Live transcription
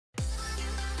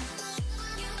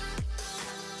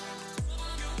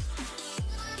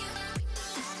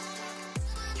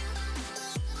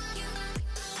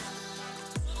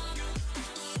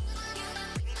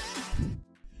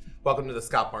Welcome to the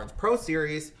Scott Barnes Pro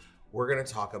Series. We're going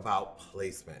to talk about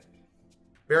placement.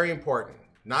 Very important.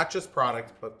 Not just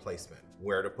product, but placement.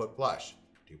 Where to put blush.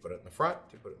 Do you put it in the front?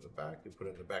 Do you put it in the back? Do you put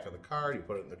it in the back of the car? Do you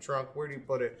put it in the trunk? Where do you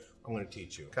put it? I'm going to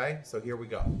teach you, okay? So here we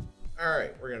go. All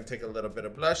right, we're going to take a little bit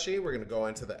of blushy. We're going to go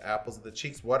into the apples of the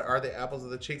cheeks. What are the apples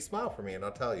of the cheeks? Smile for me and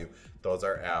I'll tell you. Those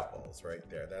are apples right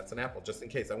there. That's an apple, just in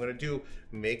case. I'm going to do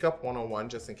Makeup 101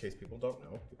 just in case people don't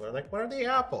know. People are like, what are the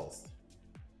apples?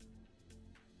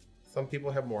 Some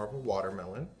people have more of a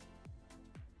watermelon.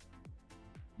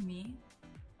 Me?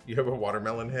 You have a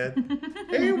watermelon head?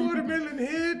 Hey, watermelon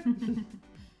head! I'm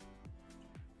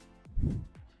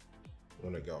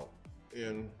gonna go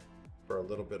in for a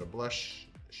little bit of blush,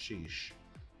 sheesh,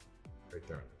 right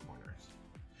there in the corners.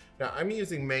 Now I'm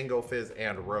using Mango Fizz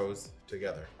and Rose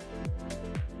together.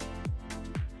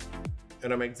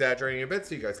 And I'm exaggerating a bit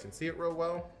so you guys can see it real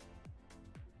well.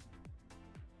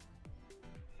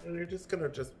 And you're just gonna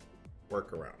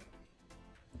work around.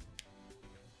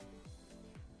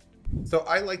 So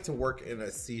I like to work in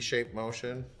a C-shaped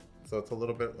motion. So it's a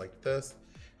little bit like this.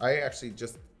 I actually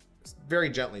just very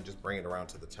gently just bring it around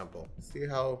to the temple. See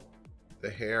how the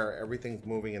hair, everything's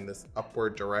moving in this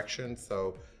upward direction.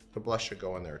 So the blush should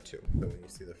go in there too. So when you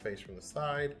see the face from the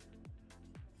side,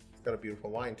 it's got a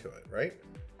beautiful line to it, right?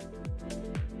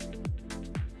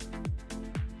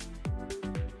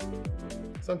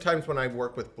 Sometimes when I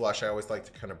work with blush, I always like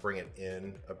to kind of bring it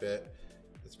in a bit.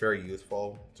 It's very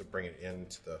useful to bring it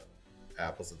into the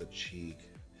apples of the cheek.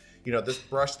 You know, this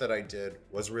brush that I did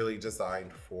was really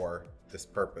designed for this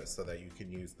purpose so that you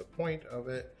can use the point of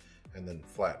it and then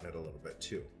flatten it a little bit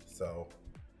too. So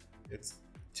it's,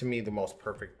 to me, the most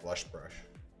perfect blush brush.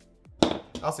 I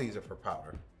also use it for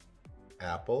powder.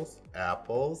 Apples,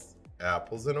 apples,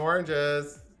 apples and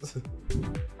oranges.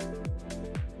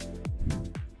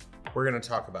 We're gonna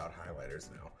talk about highlighters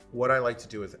now. What I like to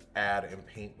do is add and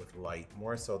paint with light,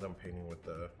 more so than painting with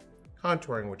the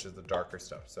contouring, which is the darker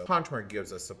stuff. So contouring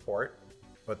gives us support,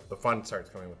 but the fun starts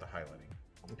coming with the highlighting.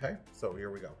 Okay, so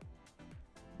here we go.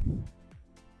 I'm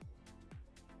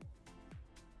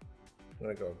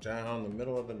gonna go down the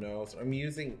middle of the nose. I'm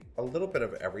using a little bit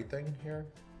of everything here.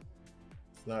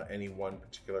 It's not any one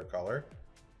particular color.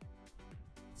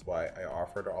 That's why I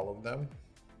offered all of them.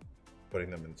 Putting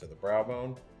them into the brow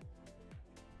bone.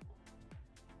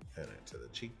 And into the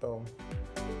cheekbone.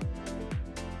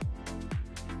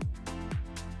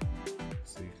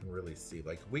 So you can really see,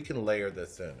 like, we can layer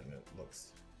this in and it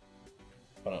looks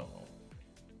phenomenal.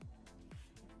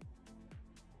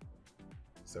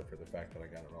 Except for the fact that I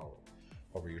got it all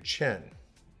over your chin.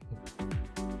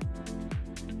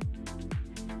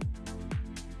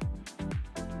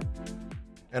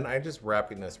 And I'm just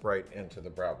wrapping this right into the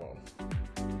brow bone.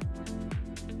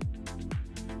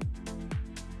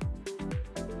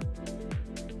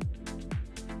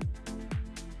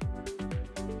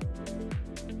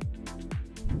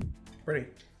 Pretty.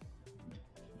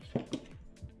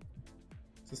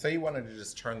 So say you wanted to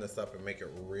just turn this up and make it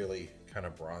really kind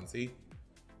of bronzy.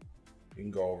 You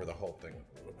can go over the whole thing with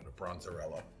a little bit of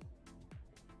bronzerella.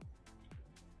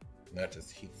 And that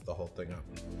just heats the whole thing up.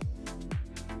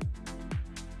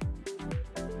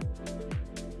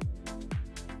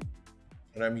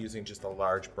 And I'm using just a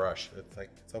large brush. It's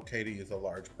like, it's okay to use a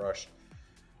large brush.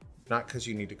 Not because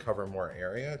you need to cover more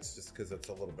area, it's just because it's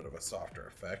a little bit of a softer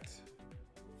effect.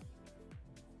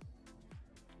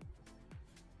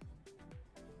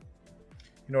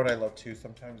 You know what I love too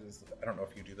sometimes is, I don't know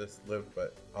if you do this, Liv,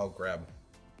 but I'll grab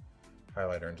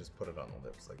highlighter and just put it on the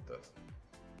lips like this.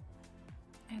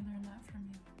 I learned that from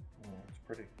you. Oh, it's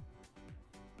pretty.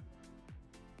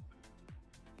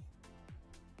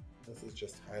 This is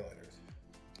just highlighters.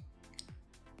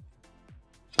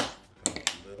 A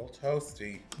little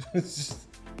toasty. It's just...